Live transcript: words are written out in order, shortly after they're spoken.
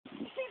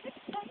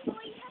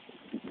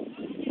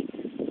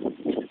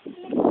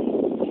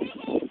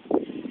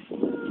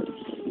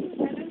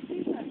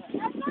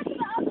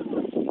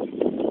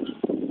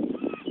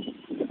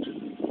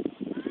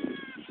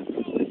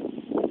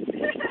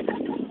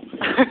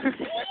For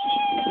school,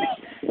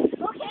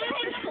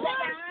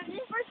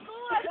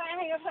 I gotta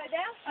hang upside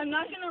down. I'm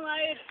not gonna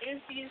lie, it is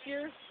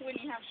easier when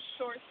you have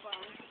short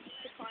bones.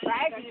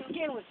 Right, your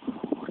skin was.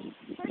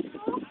 For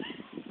school?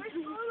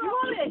 You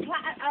want me to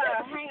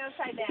hang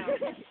upside down?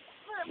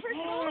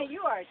 Yeah,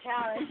 you are a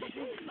talent. For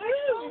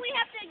school, we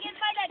have to get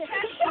by that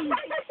trash can.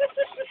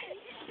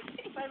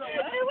 By the way,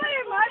 Hey,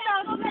 wait, my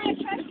mouth. Go by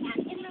that trash can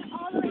and then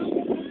all around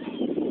the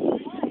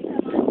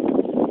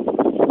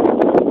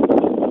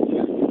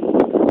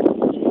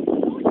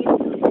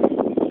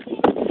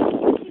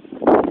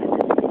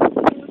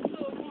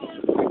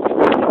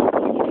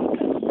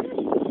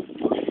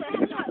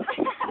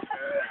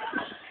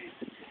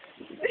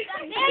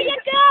There you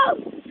go!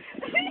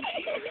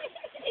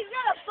 He's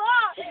gonna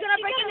fall. He's gonna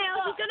break a nail.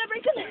 He's gonna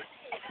break a nail.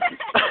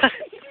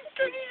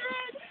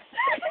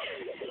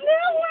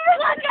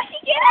 Look, I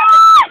can get it!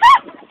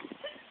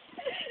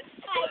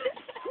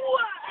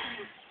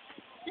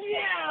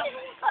 Yeah.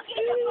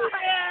 Okay,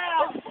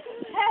 Yeah.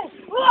 Hey.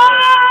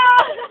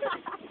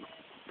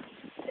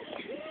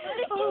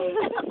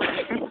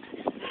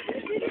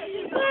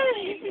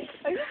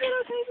 Are you getting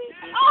okay?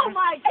 Oh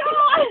my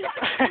God!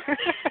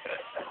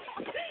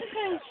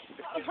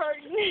 I'm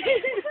hurting.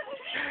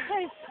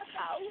 Hey.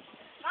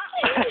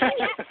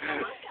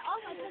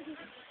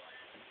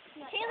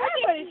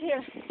 Everybody's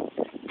here.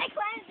 I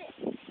climbed it.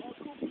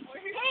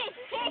 Hey,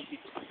 I climbed it.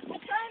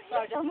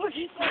 Oh, don't look at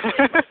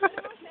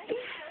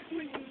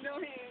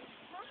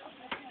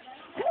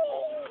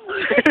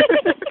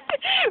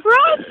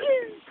Roger!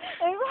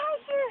 Hey,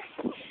 Roger!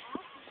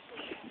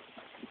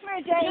 Come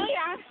here, Jay. You know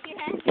your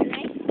hands,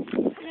 right?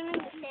 Put them in the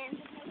stand.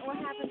 What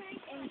happened?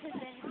 In the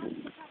stand.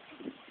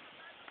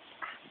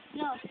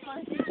 No, it's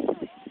supposed to.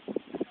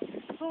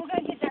 We're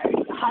gonna get dirty.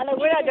 Oh, no,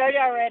 we're not dirty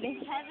already.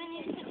 Heaven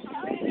is the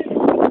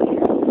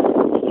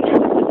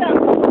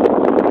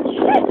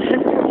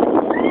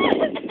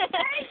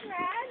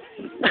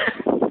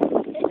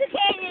It's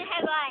okay, I didn't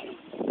have eyes.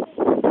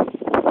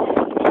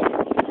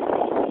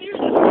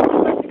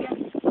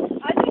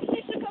 I think she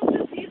should come to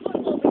these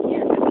ones over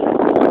here.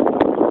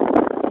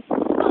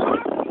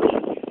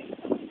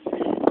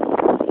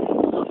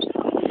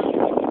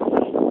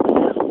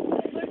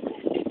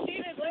 She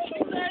cheated. Look,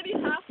 she's already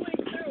halfway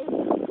through.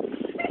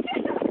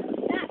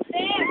 Not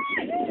fair.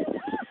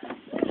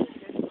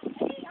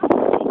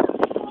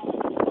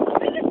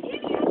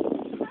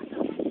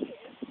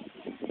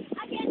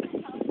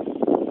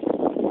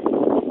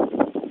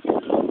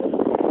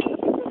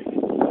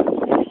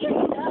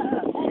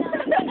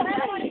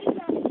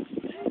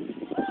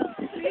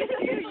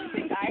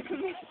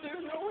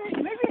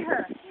 Maybe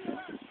her.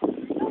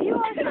 You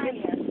are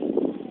tinier.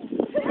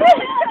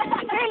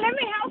 Hey, let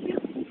me help you.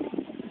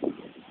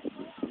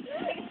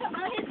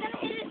 Oh, he's gonna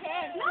hit his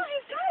head. No,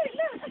 he's got it.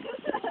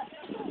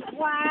 Look.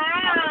 Wow.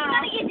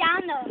 He's gonna get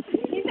down though.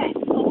 He's at.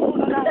 Oh,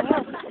 no.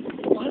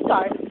 I'm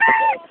sorry.